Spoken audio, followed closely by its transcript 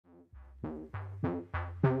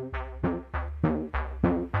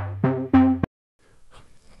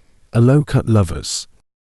Hello cat lovers.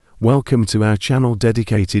 Welcome to our channel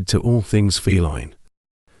dedicated to all things feline.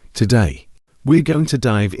 Today, we're going to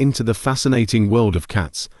dive into the fascinating world of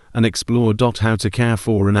cats and explore how to care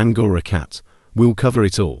for an Angora cat. We'll cover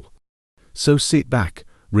it all. So sit back,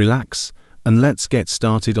 relax, and let's get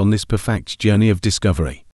started on this perfect journey of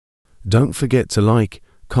discovery. Don't forget to like,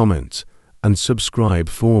 comment, and subscribe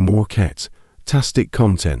for more cat-tastic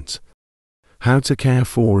content. How to care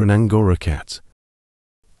for an Angora cat.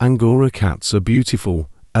 Angora cats are beautiful,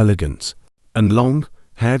 elegant, and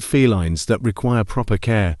long-haired felines that require proper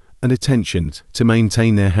care and attention to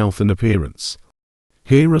maintain their health and appearance.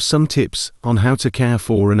 Here are some tips on how to care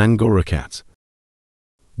for an Angora cat.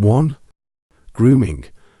 1. Grooming.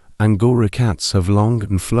 Angora cats have long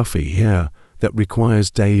and fluffy hair that requires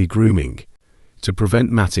daily grooming to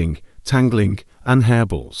prevent matting, tangling, and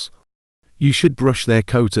hairballs. You should brush their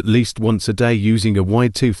coat at least once a day using a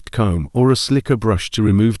wide-toothed comb or a slicker brush to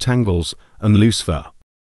remove tangles and loose fur.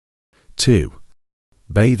 2.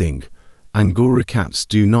 Bathing. Angora cats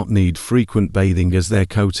do not need frequent bathing as their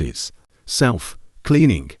coat is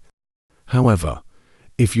self-cleaning. However,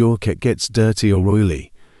 if your cat gets dirty or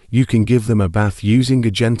oily, you can give them a bath using a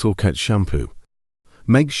gentle cat shampoo.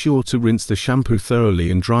 Make sure to rinse the shampoo thoroughly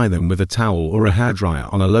and dry them with a towel or a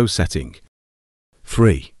hairdryer on a low setting.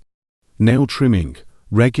 3. Nail trimming.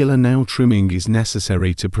 Regular nail trimming is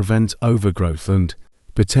necessary to prevent overgrowth and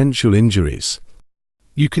potential injuries.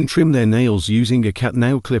 You can trim their nails using a cat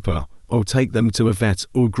nail clipper or take them to a vet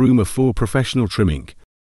or groomer for professional trimming.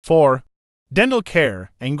 4. Dental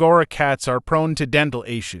care. Angora cats are prone to dental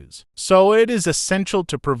issues, so it is essential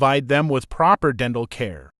to provide them with proper dental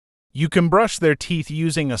care. You can brush their teeth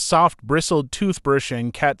using a soft bristled toothbrush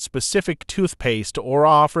and cat-specific toothpaste or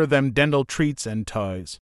offer them dental treats and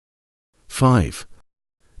toys. 5.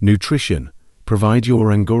 Nutrition. Provide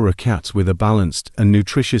your Angora cat with a balanced and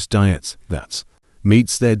nutritious diet that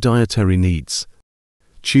meets their dietary needs.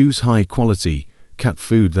 Choose high-quality cat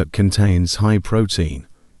food that contains high protein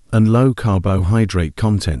and low carbohydrate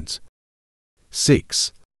content.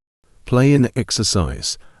 6. Play and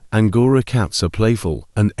exercise. Angora cats are playful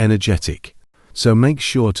and energetic, so make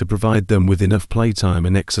sure to provide them with enough playtime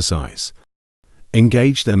and exercise.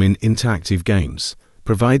 Engage them in interactive games,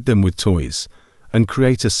 provide them with toys, and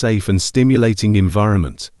create a safe and stimulating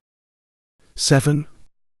environment. 7.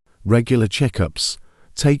 Regular checkups.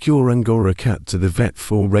 Take your Angora cat to the vet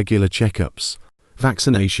for regular checkups,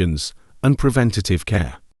 vaccinations, and preventative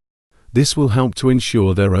care. This will help to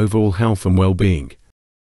ensure their overall health and well-being.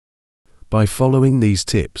 By following these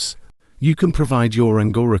tips, you can provide your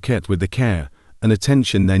Angora cat with the care and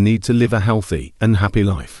attention they need to live a healthy and happy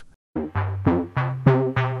life.